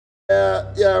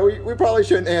Yeah, we probably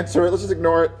shouldn't answer it. Let's just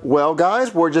ignore it. Well,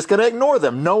 guys, we're just gonna ignore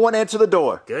them. No one answer the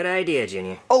door. Good idea,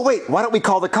 Junior. Oh, wait, why don't we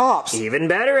call the cops? Even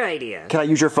better idea. Can I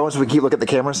use your phone so we can keep looking at the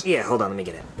cameras? Yeah, hold on, let me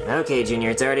get it. Okay, Junior,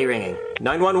 it's already ringing.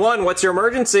 911, what's your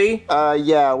emergency?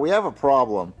 Yeah, we have a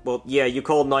problem. Well, yeah, you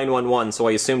called 911, so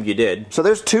I assumed you did. So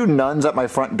there's 2 nuns at my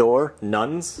front door.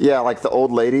 Nuns? Yeah, like the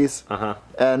old ladies. Uh-huh.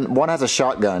 And one has a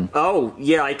shotgun. Oh,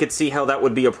 yeah, I could see how that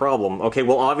would be a problem. Okay,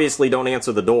 well, obviously don't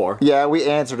answer the door. Yeah, we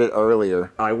answered it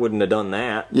earlier. I wouldn't have done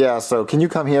that. Yeah, so can you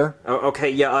come here? Okay,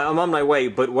 yeah, I'm on my way,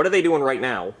 but what are they doing right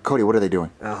now? Cody, what are they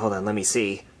doing? Hold on, let me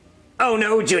see. Oh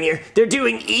no, Junior, they're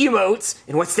doing emotes.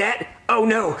 And what's that? Oh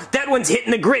no, that one's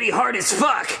hitting the gritty hard as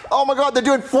fuck. Oh my god, they're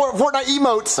doing Fortnite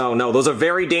emotes. Oh no, those are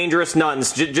very dangerous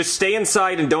nuns. Just stay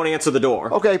inside and don't answer the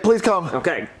door. Okay, please come.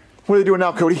 Okay. What are they doing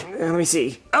now, Cody? Let me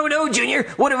see. Oh no, Junior!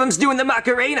 One of them's doing the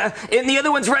Macarena, and the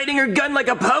other one's riding her gun like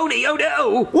a pony! Oh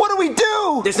no! What do we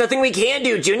do? There's nothing we can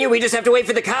do, Junior. We just have to wait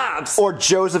for the cops. Or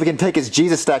Joseph can take his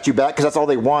Jesus statue back, because that's all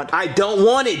they want. I don't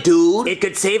want it, dude. It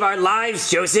could save our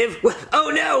lives, Joseph.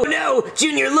 Oh no, no!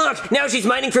 Junior, look! Now she's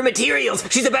mining for materials.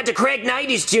 She's about to crack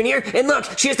 90s, Junior. And look,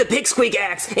 she has the pig-squeak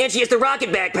axe, and she has the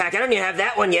rocket backpack. I don't even have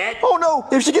that one yet. Oh no!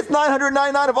 If she gets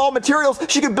 999 of all materials,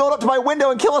 she could build up to my window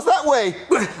and kill us that way!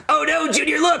 Oh no,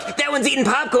 Junior, look! That one's eating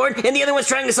popcorn, and the other one's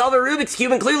trying to solve a Rubik's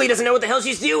Cube and clearly doesn't know what the hell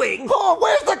she's doing. Oh,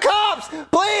 where's the cops?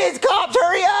 Please, cops,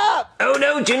 hurry up! Oh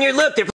no, Junior, look, they're